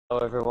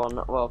Hello everyone,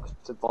 welcome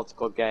to Bod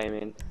Squad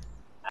Gaming,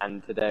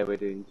 and today we're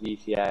doing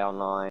GTA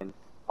Online,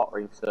 Hot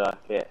Ring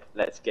Circuit.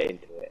 Let's get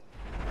into it.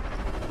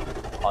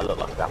 I look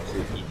like an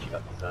absolute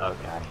idiot, so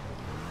okay.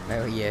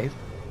 Where are you?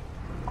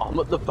 I'm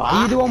at the back.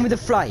 Are you the one with the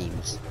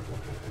flames?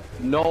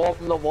 No,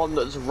 I'm the one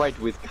that's red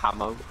with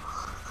camo.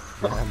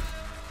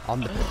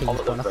 I'm the pink I'm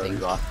one, I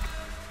think. back.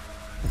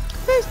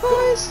 Boost,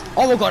 boys!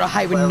 Oh my god, I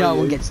hate when Where no are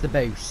one you? gets the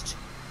boost.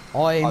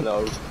 I I'm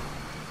know.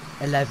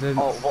 11th.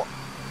 Oh, what?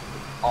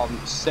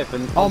 I'm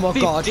 7. Oh my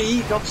 15. god.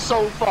 I'm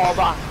so far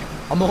back.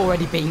 I'm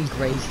already being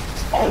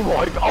griefed. Oh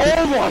my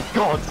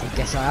god. I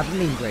guess I haven't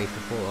been griefed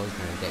before I was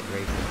going to get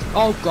griefed.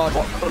 Oh god.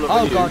 What colour are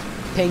Oh you? god.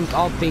 Pink.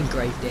 I've been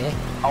griefed here.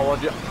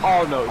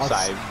 Oh no,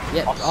 same.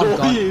 Yep, I saw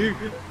gone. you.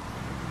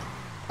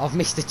 I've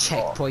missed a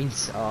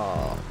checkpoint.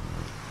 Oh.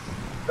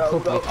 No,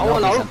 Public no.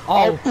 lobbies.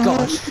 Oh, Oh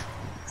god.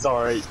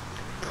 Sorry.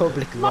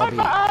 Public My lobby.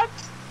 bad.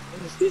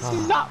 This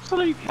is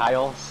absolute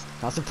chaos.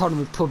 That's the problem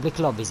with public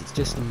lobbies. It's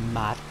just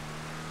mad.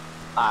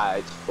 Ah,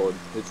 it's fun.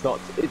 It's not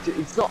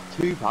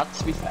too bad,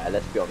 to be fair.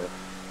 Let's be honest.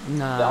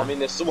 Nah. I mean,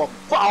 there's someone.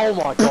 Oh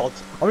my god.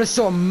 I just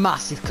saw a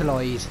massive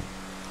collide.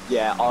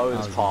 Yeah, I was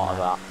was part of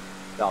mad. that.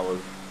 That was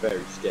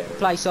very scary.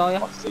 Place are you?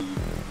 I see you.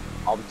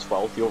 I'm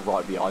 12. You're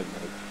right behind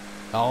me.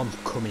 Oh, I'm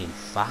coming in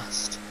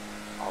fast.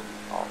 Oh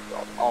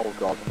god. Oh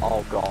god.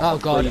 Oh god. Oh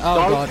god. Please Oh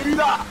don't god. do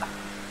that.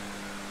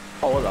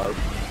 Oh hello.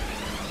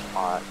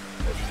 Alright.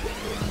 Let's get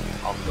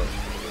this. I'm done.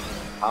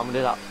 How many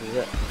laps is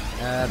it?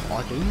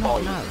 I do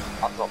not know.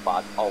 That's not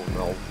bad. Oh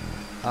no.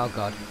 Oh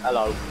god.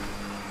 Hello.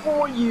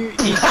 Oh you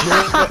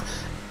idiot.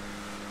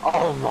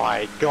 Oh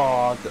my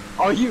god.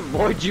 Are you,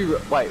 why'd you,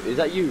 wait, is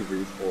that you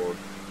respawned? Or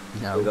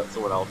is No. that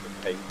someone else in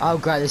pink? Oh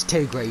great, there's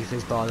two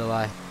griefers by the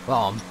way.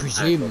 Well, I'm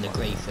presuming the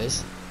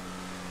griefers.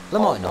 There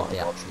Oh might not my be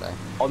God. actually.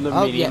 On the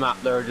Oh, mini yeah.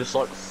 map there are just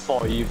like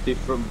 5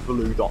 different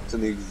blue dots in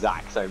the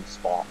exact same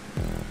spot.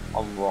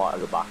 I'm right at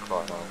the back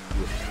right now.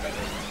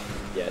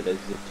 Yeah, there's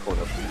a ton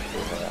of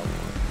people there.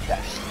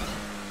 Yeah.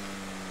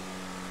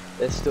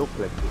 There's still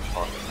plenty of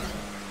time.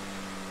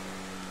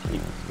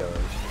 Keep this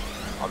going.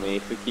 I mean,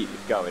 if we keep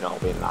this going, I'll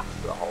be in last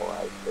for the whole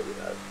race, but you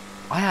know.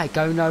 I hate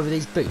going over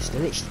these boosts, they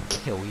literally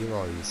kill your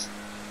eyes.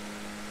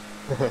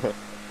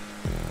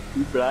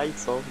 You bright,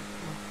 son.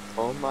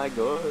 Oh my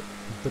god.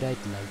 But I'd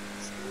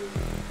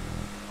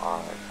like.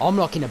 Alright. I'm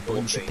like in a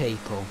bunch of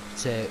people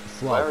to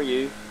Where are well,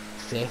 you?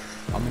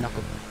 5th. I'm in like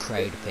a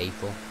crowd of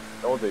people.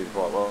 I'll do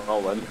quite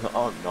well then.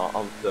 I'm not,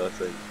 I'm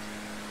 13.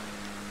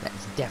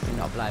 Let's definitely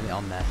not blame it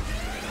on there.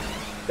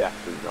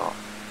 Definitely not.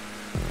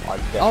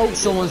 Oh,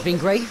 someone's been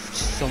griefed.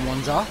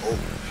 Someone's off. Oh.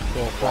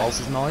 4th place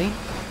is mine.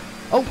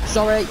 Oh,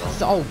 sorry.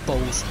 Oh,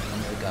 balls.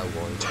 I'm gonna go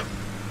wide.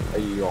 Are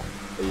you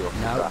off? Are you off?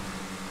 No. The track?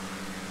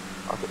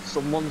 Okay,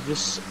 someone's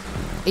just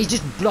He's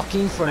just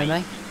blocking in front of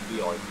me.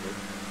 behind me.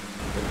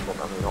 I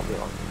mean, not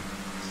behind me.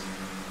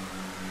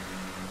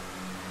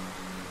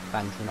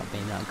 Thanks for not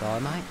being that guy,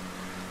 mate.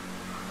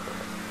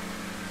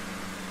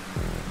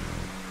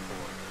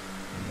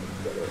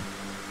 Get it.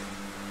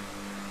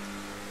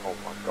 Oh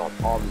my god,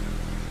 I'm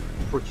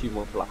pretty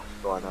much last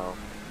right now.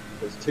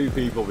 There's 2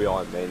 people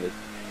behind me and there's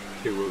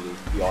 2 others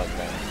behind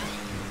them.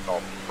 So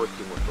I'm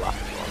pretty much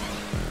last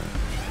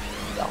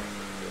right now.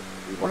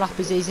 What lap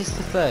is he? Is this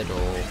the 3rd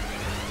or?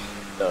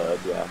 3rd,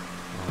 yeah.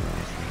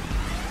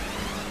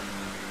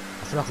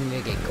 I feel like I'm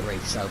gonna get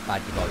grief so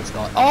badly by this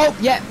guy. Oh,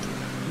 yep!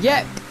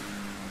 Yep!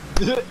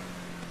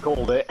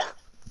 Called it.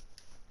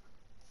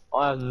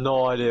 I have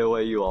no idea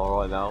where you are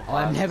right now.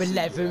 I'm now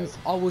 11th.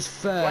 I was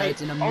 3rd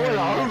Wait, and I'm oh, now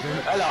hello.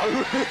 11th.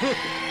 Hello.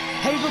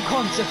 Haven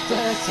Contra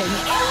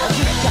 13th.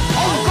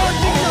 Oh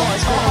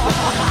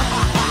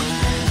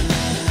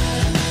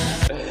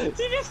god,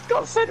 You just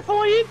got sent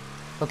for you.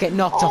 I'll get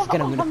knocked off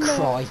again, I'm gonna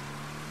cry.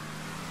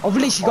 I've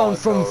literally gone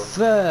from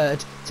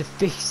 3rd to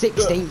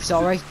 16th,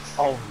 sorry.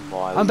 Oh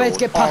my I'm about to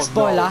get passed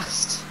by no.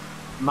 last.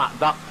 Matt,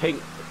 that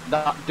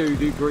dude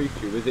who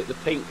griefed you, was it the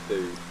pink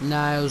dude?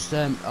 No, it was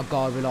a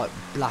guy with like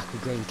black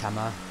with green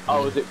camo.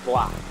 Oh, was it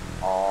black?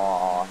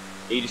 Oh,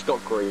 he just got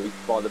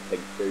griefed by the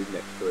pink dude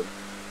next to him.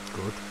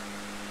 Good.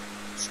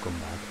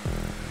 Scumbag.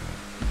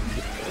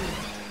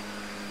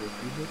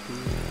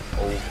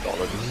 Oh god,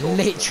 I just saw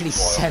Literally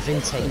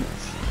something. 17th.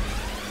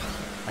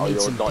 I Oh, need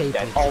you're some not people.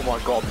 dead. Oh my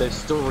god,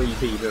 there's 3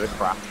 people in a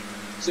crash.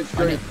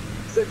 Slipstream,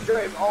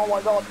 slipstream, oh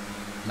my god.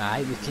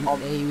 Mate,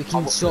 we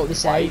can sort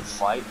this out. Wait.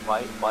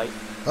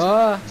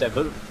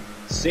 7th,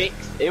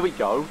 6th, here we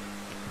go.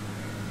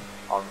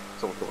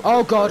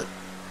 Oh god!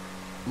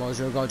 Why is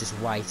there a guy just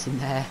waiting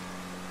there?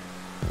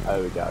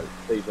 There we go.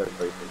 Please don't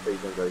grief me, please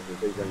don't grief me,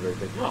 please don't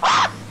grief me.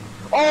 Ah!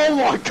 Oh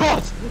my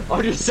god!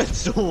 I just sent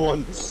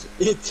someone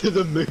into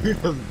the moon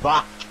and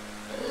back.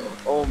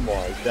 Oh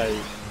my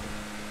days.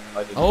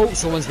 Oh,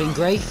 someone's been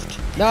griefed.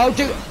 No,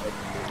 dude!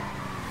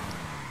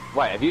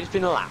 Wait, have you just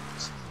been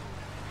lapped?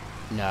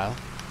 No.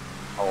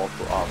 Oh,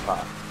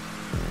 that.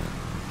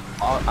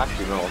 Oh,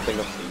 actually, no, I think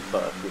I've seen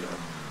first, you know.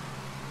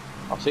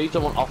 I've seen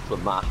someone off the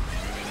map. I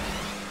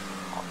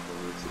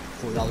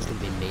thought that was going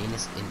to be me in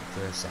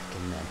for a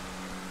second then.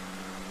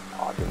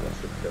 Oh, I think that's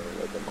just going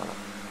to the map.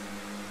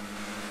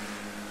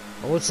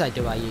 I would say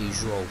do our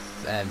usual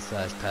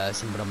first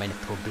person, but I'm in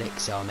a public,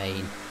 so I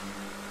mean...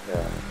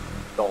 Yeah.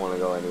 Don't want to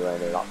go anywhere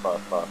near that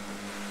first person.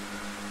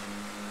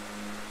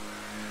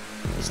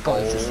 This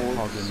guy's just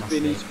hogging my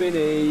spinny, feet.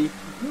 spinny!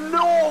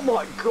 No,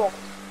 my god!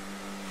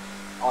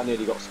 I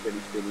nearly got spinny,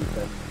 spinny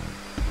then.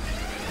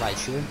 Right,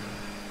 sure.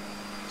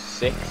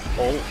 6th,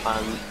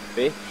 and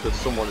 5th, because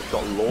someone has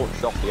got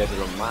launched off the edge of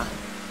the map.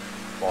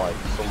 Like,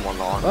 someone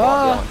on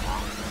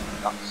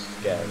That's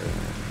scary.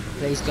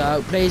 Please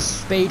go, please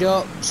speed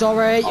up.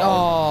 Sorry.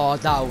 Oh,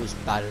 that was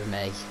bad of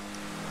me.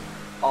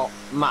 Oh,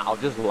 Matt, I'll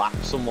just lap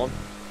someone.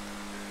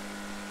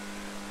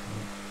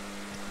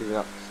 Give me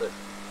that slip.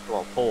 Come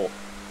on, Paul.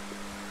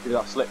 Give me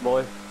that slip,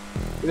 boy.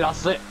 Give me that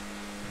slip.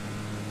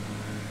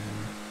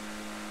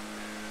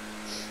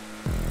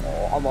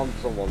 Oh, I'm on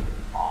someone.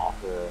 Oh,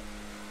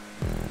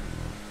 yeah.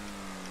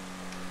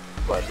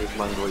 But this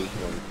man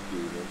greasing on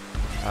fuming.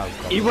 Oh,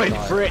 God, He went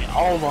for it.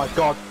 Oh my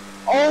god.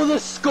 Oh, the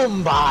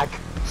scumbag.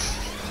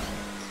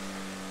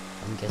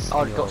 I'm guessing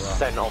I you're got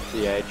sent off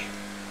the edge.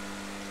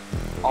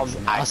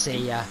 I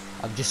see ya.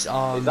 I'm just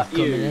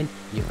coming in.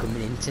 You're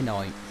coming in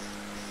tonight.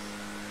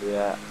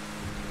 Yeah.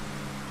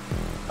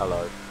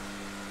 Hello.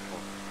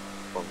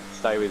 Come on,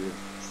 stay with him.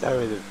 Stay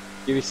with him.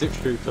 Give me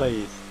slipstream,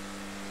 please.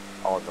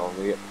 Oh no, I'm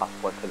gonna get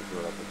past by 10 to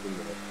 11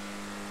 minutes.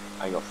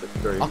 I ain't got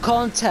slipstream. I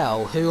can't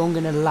tell who I'm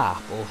gonna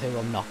lap or who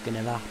I'm not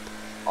gonna lap.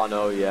 I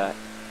know, yeah.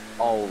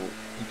 Oh,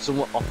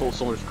 someone. I thought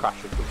someone was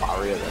crashing the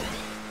barrier then.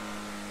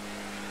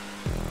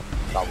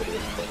 That would have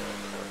been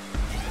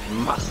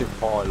funny. Massive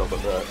pile up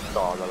at the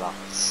start of the lap.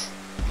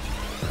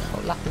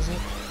 What lap is it?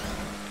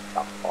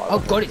 That pile Oh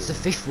god, it's the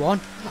 5th one.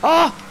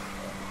 Ah!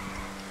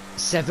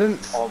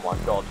 7th. Oh my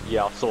god,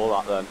 yeah, I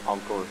saw that then. I'm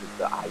going to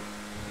the 8th.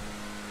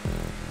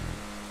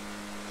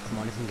 Come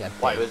on, if we can get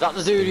a Wait, bit. was that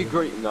the dude who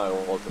greeted? No,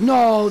 it wasn't.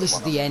 No, this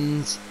is the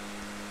end.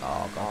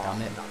 Oh god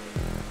damn it.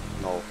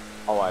 No.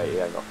 Oh wait,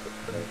 yeah, not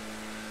the 3.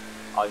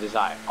 I just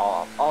like,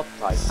 I'll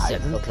take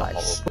 7th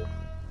place.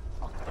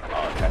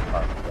 Okay,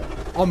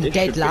 perfect. I'm This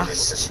dead should be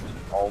last.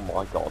 Oh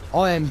my god.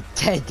 I am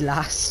dead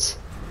last.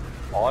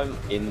 I'm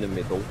in the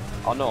middle.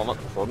 Oh no, I'm at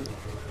the front.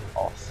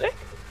 Oh, sick.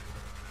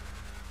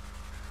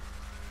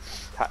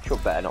 Catch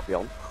up better not be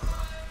on.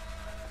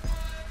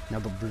 No,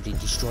 but bloody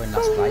destroying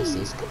last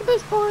places. Good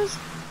boost, boys.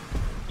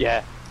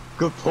 Yeah,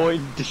 good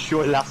point.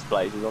 Destroy last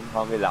places on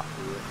how many laps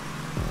is it?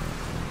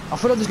 I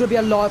feel like there's going to be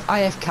a lot of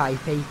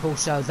AFK people,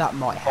 so that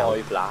might help.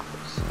 5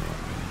 laps.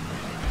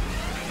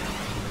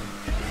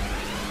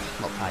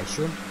 Not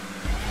patient.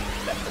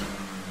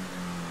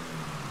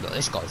 Look,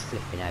 this guy's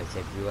flipping out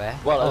everywhere.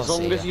 Well, I'll as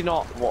long see as ya. you're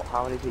not, what,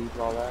 how many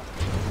people are there?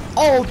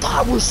 Oh,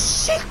 that was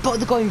sick, but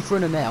the guy in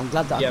front of me. I'm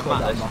glad that I Yeah, caught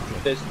Matt, that marker.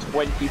 there's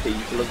 20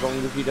 people, as long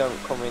as you don't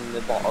come in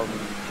the bottom,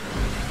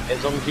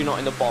 as long as you're not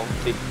in the bottom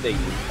 15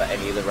 for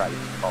any of the races,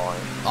 fine.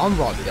 I'm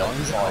right behind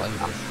you. Fine.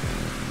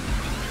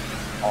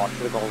 Oh, I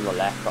should have gone on the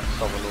left, that's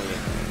so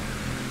annoying.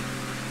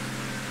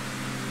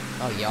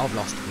 Oh yeah, I've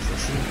lost a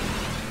position.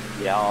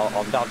 Yeah,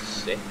 I'm down to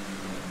 6th.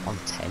 I'm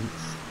 10th.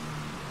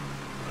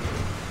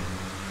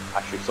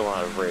 Actually, someone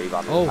had a really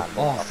bad Oh, impact. I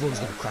thought I was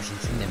going to crash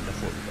into them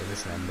before I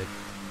just remembered.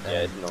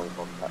 Yeah, it's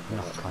non-contact.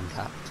 Not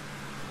contact.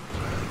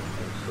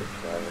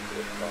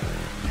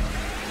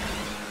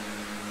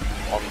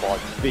 On my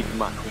Big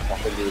Mac, I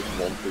think it was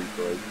 1, 2,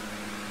 3.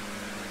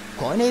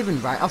 Got an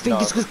even right. I think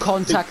No. it's because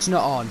contact's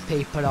not on.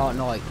 People aren't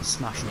like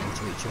smashing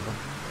into each other.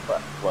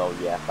 But, well,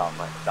 yeah, that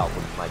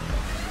would make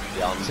sense.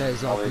 Yeah, So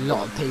there's like a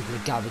lot of people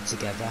gathered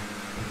together.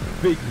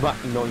 Big Mac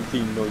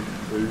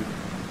 1992.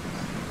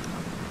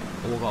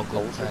 All got a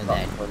good turn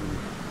then.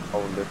 I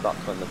wonder if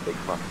that's when the Big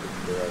Mac was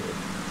created.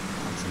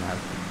 I don't know.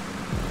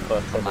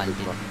 First My ever man,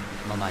 Big Mac.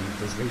 my man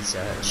does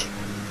research.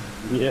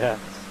 Yeah.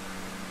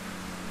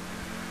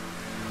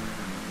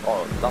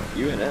 Oh, that's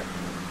you in it.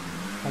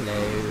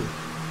 Hello.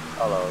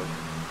 Hello.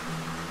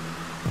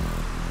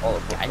 Oh,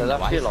 Getting there's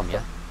away actually from like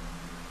you.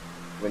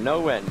 we're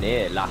nowhere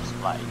near last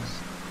place.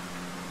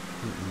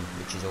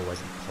 Which is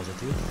always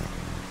positive.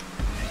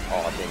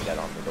 Oh, I didn't get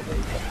on with the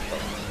week.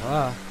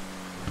 Ah.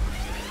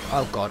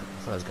 Oh god,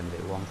 I thought I was going to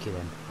be wonky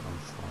then. But I'm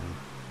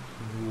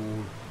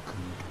fine.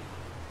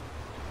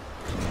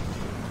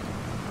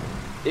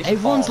 This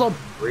Everyone's car's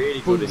like really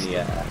good in the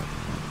air.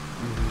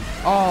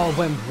 Oh,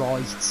 went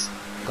right.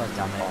 God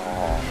damn it.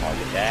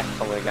 Oh, yeah,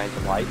 I'm going to gain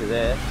some weight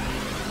there.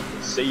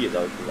 See you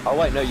though. Oh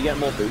wait, no, you get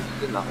more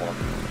boosts in that one.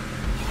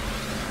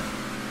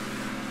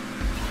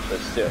 But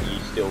still, you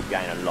still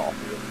gain a lot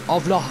of it.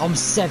 I've lost. I'm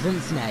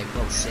 7th now.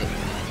 Well,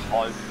 6th.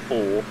 I'm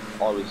 4.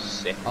 I was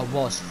 6. I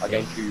was I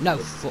gained 5th. 2. No,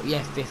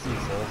 yeah, 5th and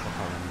 4th. I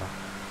can't remember.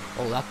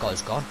 Oh, that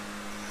guy's gone.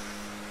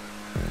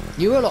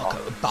 You were like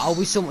a battle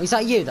with someone. Is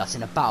that you that's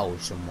in a battle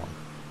with someone?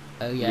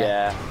 Oh yeah.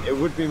 Yeah, it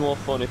would be more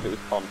fun if it was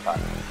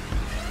contact.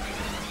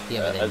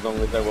 Yeah, but then, as long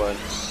as they weren't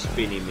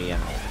spinning me out.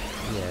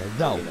 yeah.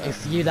 No, you know.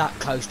 if you're that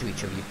close to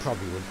each other, you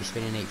probably would be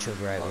spinning each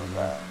other out. wouldn't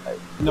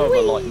you? No,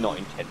 but like not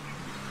intentionally.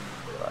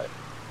 Right.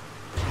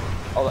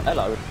 Oh,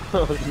 hello.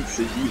 I didn't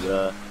see you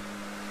there.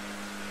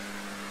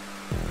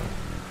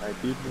 I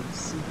didn't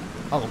see you.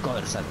 Oh god,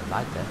 I just had a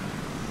lag there.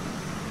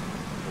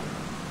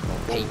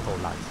 People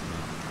like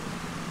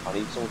I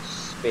need someone to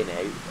spin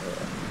out.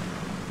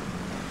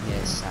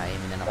 yeah,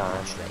 same, and then I can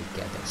actually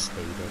get a bit of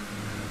speed up.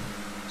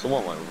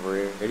 Someone went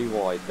really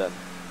wide then.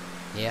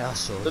 Yeah, I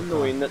saw It's the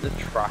annoying that the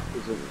track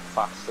isn't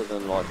faster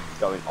than like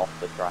going off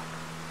the track.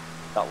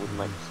 That would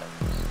make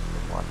sense.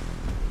 Like,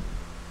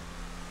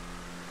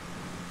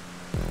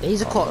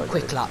 these are quite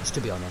quick laps,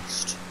 to be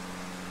honest.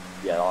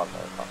 yeah, I know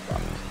fast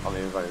laps. I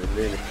mean, we've only been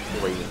doing it for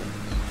 3 minutes.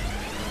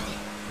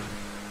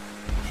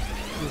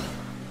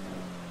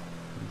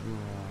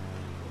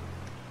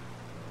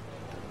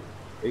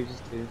 Who's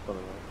just doing fun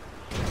of that?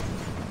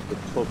 The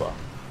tubber.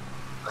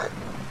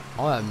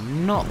 I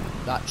am not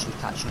actually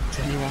catching up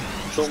to anyone.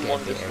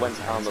 Someone just went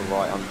down the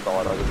right hand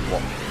side, I just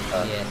watched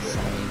it. Yeah,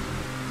 same.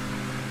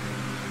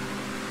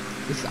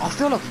 I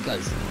feel like it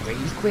goes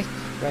really quick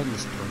around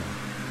this tunnel.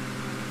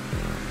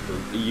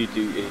 You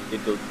do,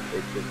 it does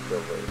feel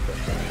really quick.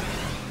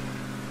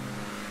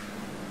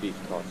 These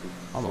cars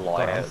Oh my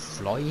fly god, I'm out.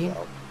 flying.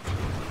 Well.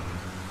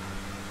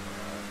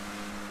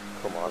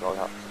 Come on, I'll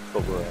have to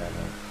cover air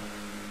now.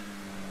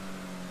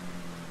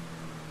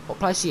 What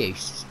place are you?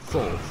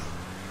 4th?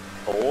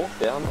 4th?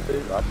 Yeah, I'm not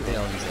doing that.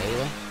 Behind you,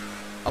 yeah.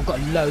 I've got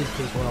loads of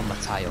people on my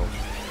tail.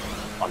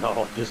 I know,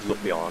 I just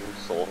looked behind and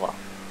saw that.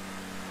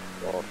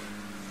 God,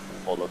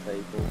 full of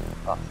people.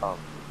 That sounds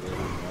really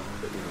nice.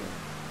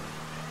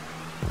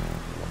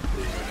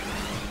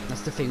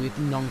 That's the thing with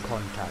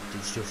non-contact,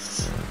 it's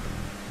just a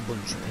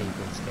bunch of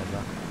people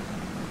together.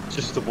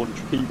 Just a bunch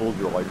of people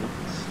driving.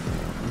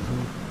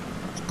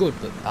 It's good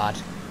but bad.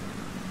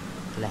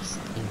 Less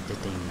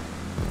entertaining.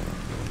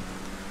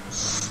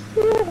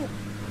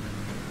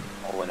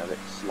 Oh, went a bit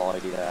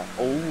slidey there.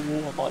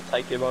 Oh, I might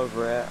take him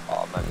over here.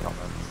 Oh, maybe not.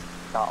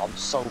 God, I'm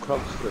so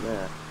close to him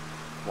there.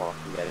 Well, I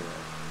can get him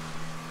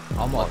there.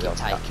 I might get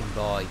taken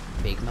by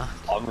Big Mac.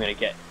 I'm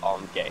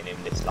getting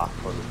him this lap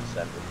 100%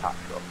 with catch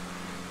up.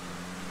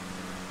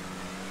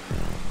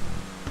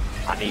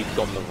 And he's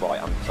gone the right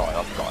hand side,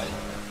 I've got him.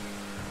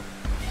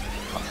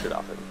 I should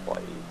have him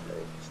quite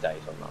easily. He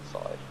stays on that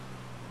side.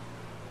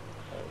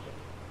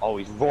 Oh,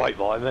 he's right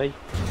by me.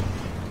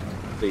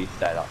 Please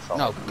stay that side.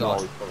 Oh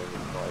god.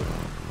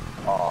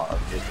 Oh,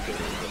 this is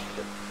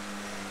good.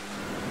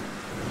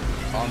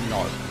 I'm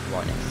not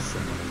right next to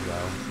someone as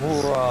well.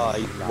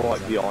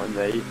 Right behind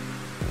me.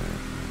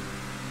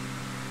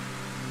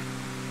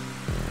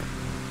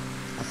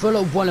 I feel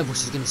like one of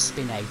us is going to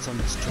spin out on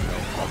this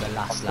tunnel on the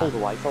last lap.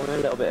 Pulled away from me a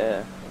little bit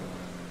here.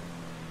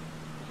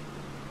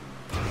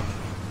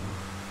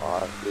 I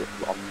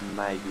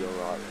may be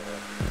alright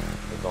here.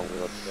 As long as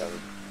I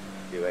don't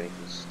do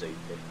anything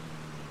stupid.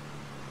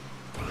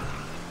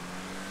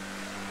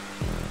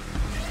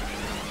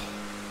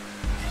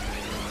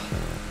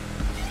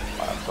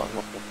 I've got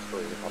enough for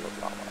 3 if I look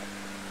that way.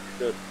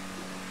 Good.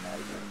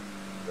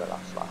 The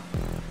last lap.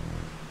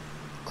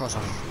 Of course I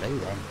flew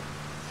then.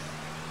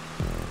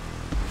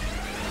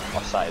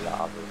 I say that, I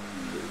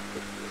really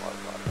quickly like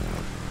that.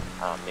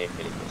 And near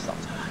killing this that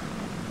time.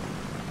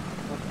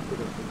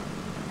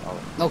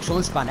 Oh,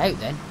 someone spun out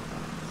then.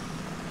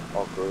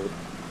 Oh, good.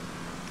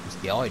 It's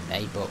behind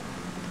me, but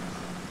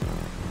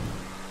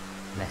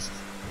less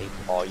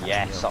people. Oh,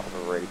 yes, that was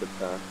a really good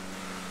turn.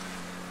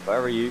 Where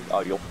are you?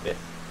 Oh, you're 5th.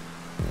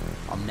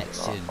 I'm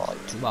next to,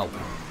 well, a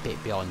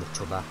bit behind the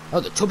tubber.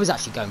 Oh, the tubber's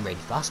actually going really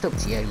fast up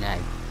to you now.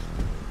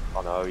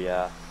 I know,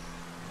 yeah.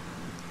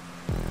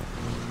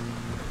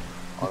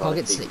 You can't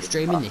get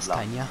slipstream in this,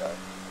 can you?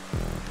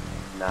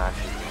 Nah.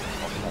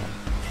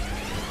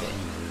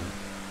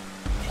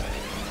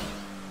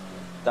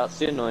 That's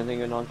the annoying thing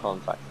with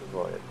non-contact as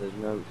well. There's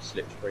no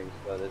slipstream,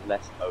 so there's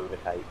less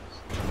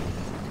overtakes.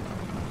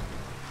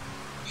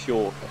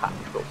 Pure catch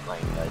up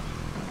mainly.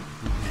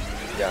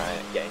 You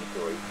don't get any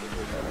grief.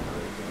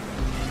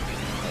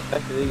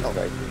 Especially these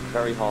days, it's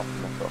very hard to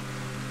knock up.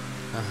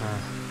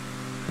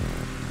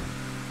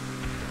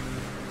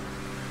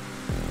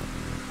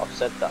 I've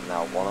said that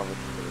now, one of us.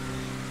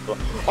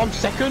 I'm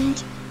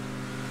 2nd!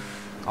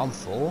 I'm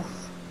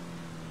 4th.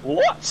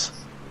 What?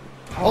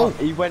 Oh,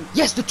 he went.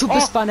 Yes, the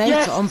tubber spun out.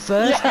 Yes, I'm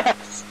 3rd.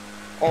 Yes!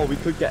 Oh, we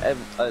could get him.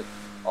 Oh,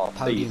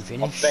 Podium please.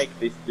 finish. I beg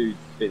this dude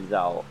spins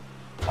out.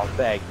 I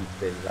beg he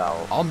spins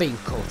out. I'm being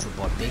caught up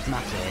by Big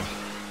Mac here.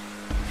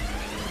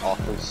 I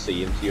can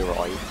see him to your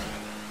right.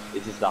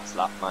 This is last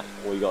lap, match.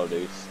 All you gotta do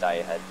is stay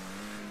ahead.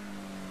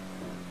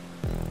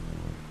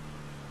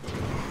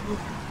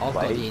 I've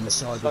got the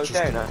inside, it's which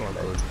okay, is no, quite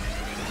good.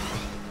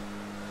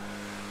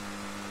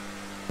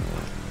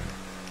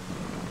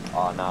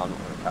 Oh, no, I'm not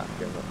gonna catch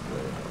him.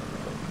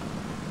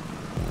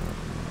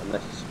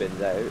 Unless he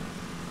spins out.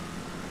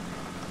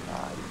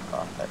 Nah, he's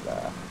perfect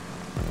there.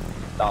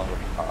 That was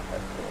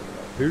perfect.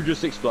 Who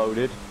just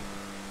exploded?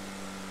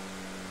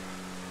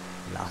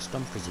 Last,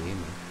 I'm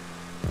presuming.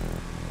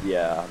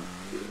 Yeah.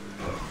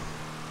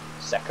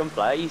 2nd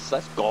place,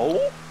 let's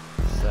go!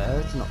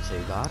 3rd, not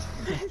too bad.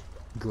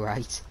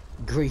 Great.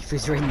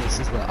 Griefers are in this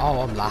as well.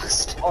 Oh, I'm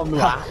last. I'm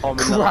last. I'm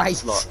in the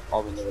last slot.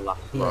 I'm in the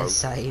last row. Yeah,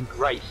 same.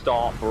 Great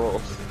start for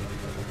us.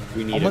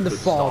 We need I'm a on the good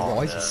far start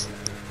right.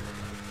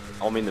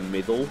 there. I'm in the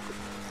middle.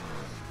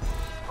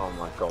 Oh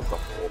my god, that's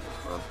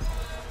awful, man.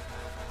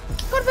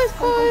 God, those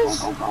boys!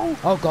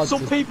 Oh god.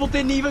 Some people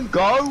didn't even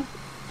go!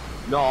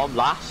 No, I'm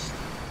last.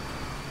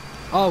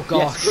 Oh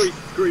gosh. Yes,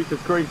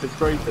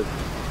 Greethers.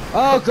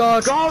 Oh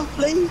god. Go,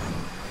 please!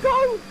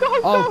 Go!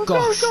 Oh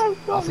gosh. Go!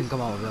 I think I'm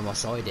on my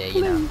side here,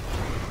 you know.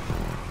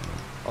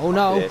 Oh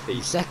no,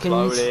 He's second.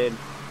 Loading.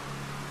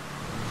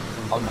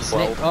 I'm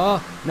Slip. 12.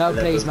 Oh no,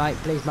 11. please mate,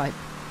 please mate.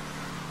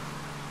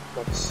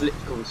 God, the slip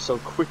comes so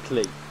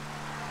quickly.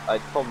 I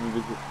probably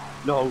was.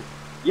 No.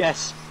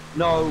 Yes.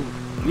 No.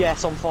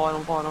 Yes, I'm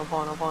fine.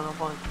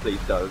 Please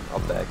don't. I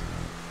beg.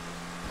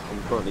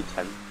 I'm currently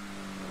 10.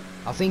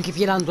 I think if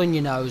you land on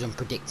your nose, I'm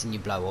predicting you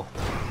blow up.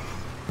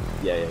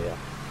 Yeah.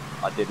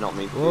 I did not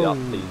mean to do Whoa.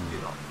 that. Please do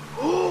not.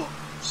 Oh!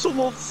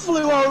 Someone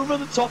flew over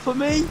the top of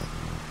me.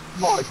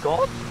 My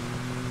God.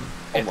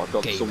 Oh my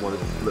God! Someone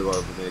flew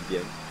over me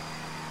again.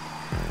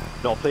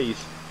 No, please.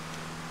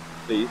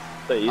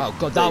 Oh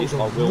god, that was a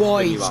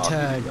wide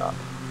turn.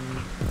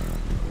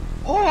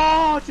 Oh,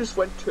 I just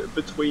went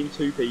between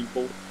two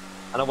people,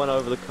 and I went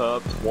over the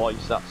curb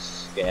twice.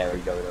 That's scary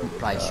going over the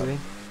Place curb. you in.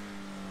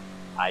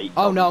 8.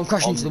 Oh no, I'm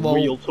crashing into the wall.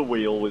 Wheel to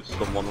wheel with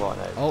someone right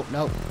now. Oh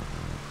no.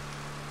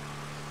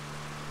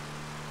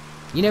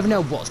 You never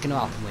know what's going to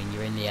happen when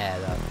you're in the air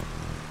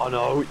though. I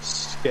know, it's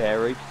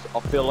scary. I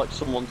feel like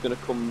someone's going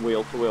to come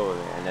wheel to wheel with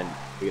me, and then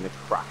we're going to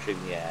crash in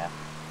the air,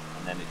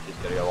 and then it's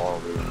just going to go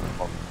horribly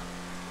wrong.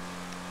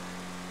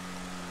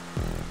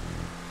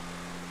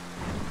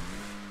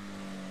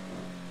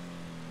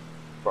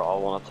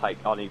 Bro,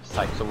 I need to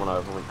take someone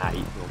over in 8,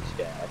 and I'm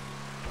scared.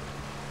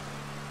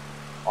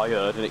 I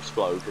heard an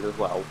explosion as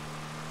well.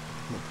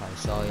 What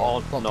place are you?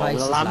 Oh What no, I'm place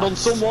gonna is land on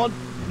last? someone!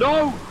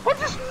 No!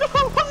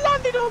 I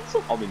landed on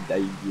someone! I'm in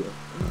danger.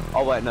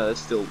 Oh wait, no, there's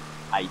still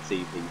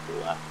 18 people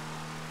left.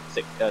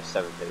 17,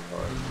 sorry.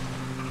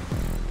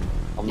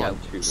 I'm Yeah,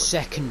 not too much.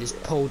 second has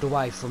pulled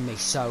away from me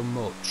so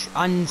much.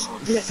 And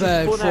Yes,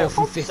 third, he's spun out.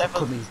 fourth and fifth are Seventh.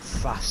 coming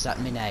fast at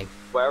me now.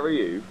 Where are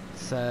you?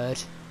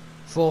 Third,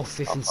 fourth,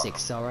 fifth and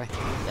sixth, sorry.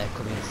 They're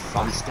coming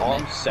fast at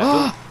I'm me.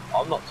 7th.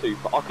 I'm not too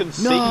far. I can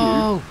see you.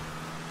 No!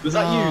 Was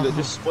that you that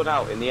just spun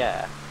out in the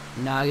air?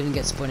 No, I didn't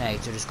get spun out, I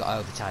just got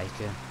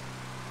overtaken.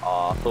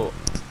 I thought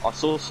I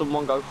saw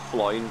someone go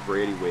flying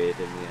really weird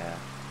in the air.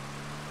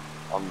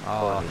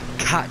 Oh,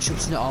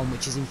 catch-up's not on,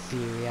 which is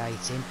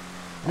infuriating.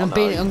 And I I'm know,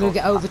 going to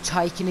get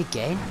overtaken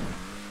again.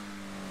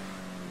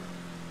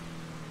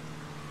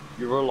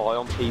 You rely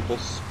on people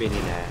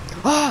spinning out.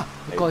 Ah!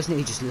 The guy's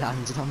nearly just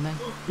landed on me.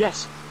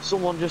 Yes,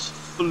 someone just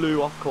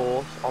flew off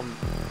course.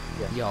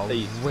 Yeah, Yo, I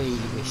please. really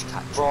wish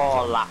catch-up. Bro,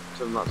 I lapped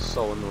them. That's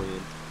so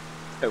annoying.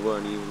 They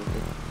weren't even.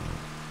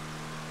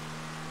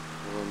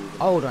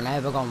 Hold on,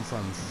 I've gone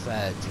from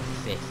third to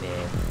fifth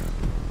here.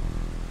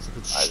 It's a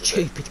good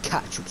stupid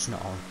catch-up's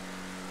not on.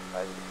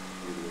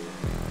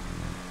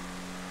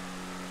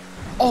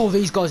 Oh,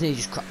 these guys nearly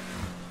just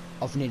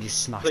I've nearly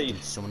just smashed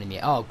into someone in the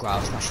air. Oh, great,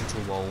 I smashed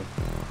into a wall.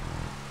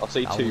 I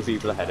see That 2 wasn't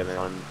people too ahead of me.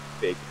 I'm in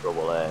big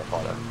trouble there if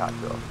I don't catch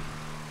up.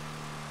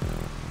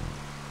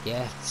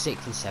 Yeah,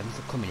 6th and 7th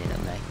are coming in at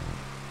me.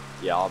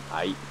 Yeah, I'm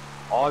 8.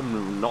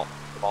 I'm not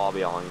far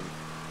behind.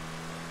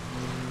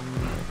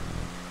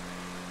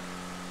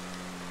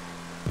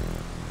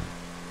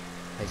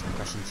 Please don't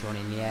crash into one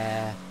in the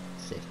air.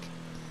 Sick.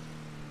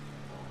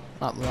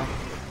 Up we are.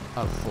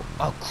 Oh, 4.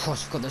 Oh,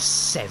 cross, I've got the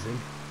 7.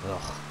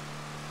 Ugh.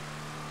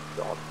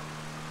 God.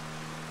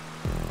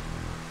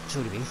 It's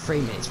already been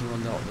 3 minutes and we're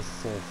on the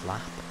 4th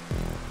lap.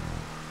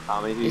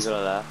 How many people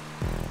are there?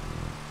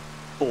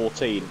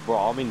 14. Bro,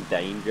 I'm in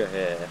danger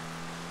here.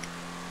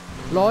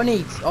 Well, I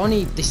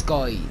need this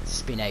guy to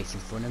spin out in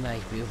front of me,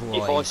 but If I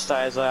otherwise...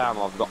 stay as I am,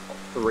 I've got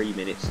 3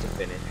 minutes to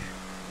finish.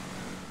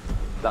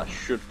 That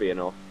should be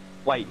enough.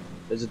 Wait,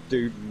 there's a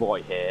dude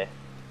right here.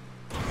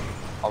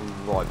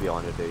 I'm right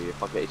behind a dude.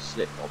 If I get his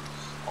slip,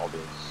 I'll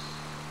just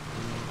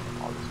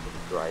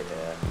be right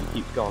here. He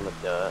keeps going on the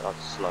dirt, I'll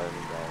just slow him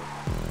down.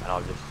 And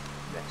I'll just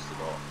mess it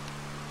up.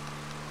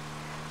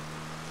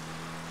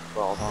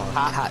 Well,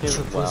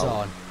 catch-up was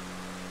on.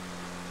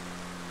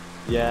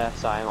 Yeah,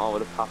 same. I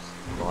would have passed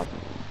him right.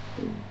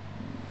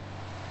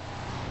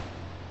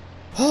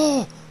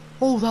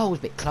 Oh, that was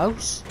a bit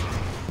close.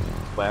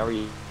 Where are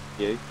you?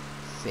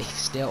 5th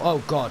still. Oh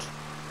god.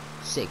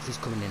 6th is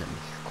coming in at me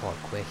quite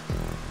quick.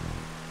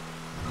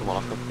 Come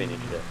on, I can finish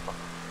it.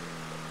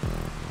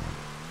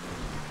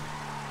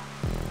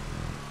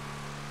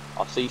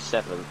 I see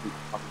 7.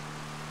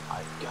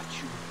 I got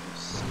you.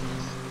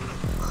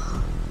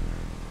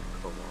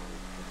 Come on.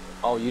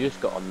 Oh, you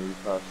just got a new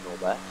personal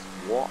best.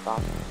 What?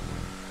 That's...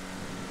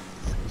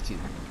 Thank you.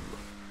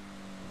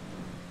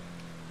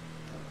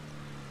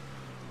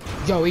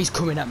 Yo, he's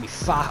coming at me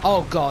fast.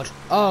 Oh god.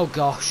 Oh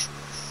gosh.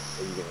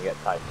 Are you gonna get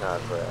taken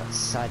over here?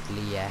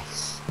 Sadly,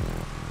 yes.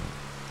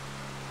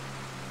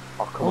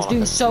 Oh, come I was on,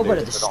 doing can so do well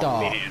it. at the I've got a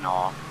start. minute and a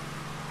half.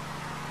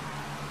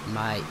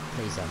 Mate,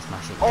 please don't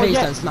smash it. Oh, Please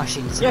yes. don't smash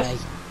into Yes. me.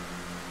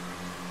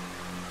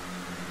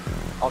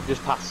 I've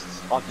just passed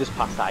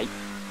 8.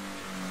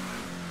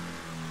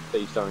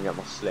 Please don't get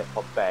my slip,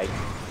 I beg.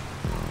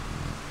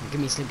 Give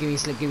me a slip, give me a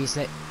slip, give me a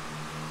slip.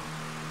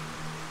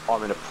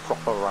 I'm in a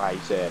proper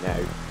race here now.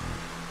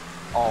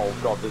 Oh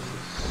god, this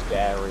is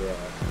scary.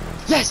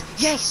 Yes,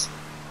 yes!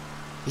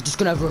 He's just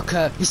gone over a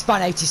curve. He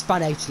span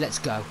out, let's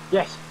go.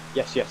 Yes.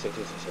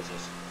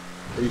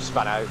 Who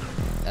span out?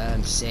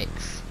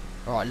 6th.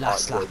 Alright,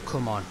 last lap, good.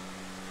 come on.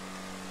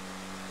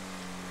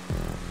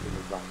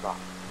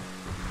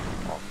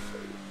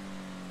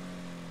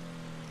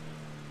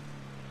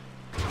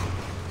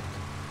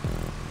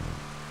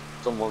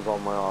 Someone's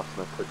on my arse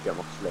and I could get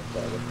my slip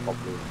there, but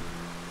probably.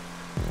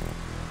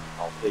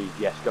 Oh please,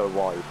 yes, go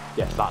wide.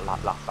 Yes,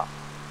 last lap.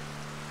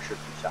 Should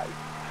be safe.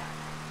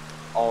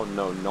 Oh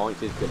no,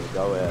 9th is gonna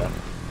go here.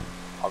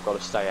 I've got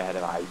to stay ahead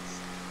of 8th.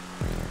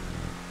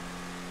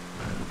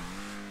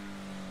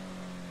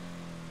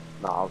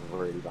 No, I was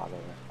really bad on it.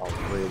 I was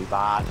really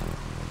bad.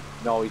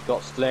 No, he's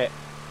got split.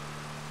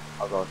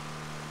 I've got to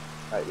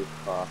take this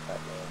perfect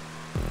there.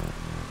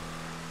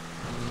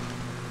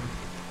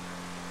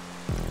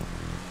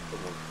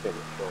 Someone's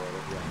finished already.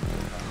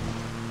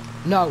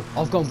 No,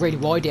 I've gone really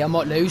wide here, I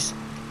might lose.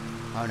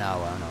 Oh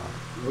no, oh no.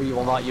 Well, you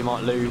want that, you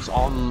might lose.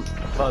 I'm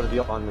further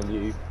behind than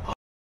you.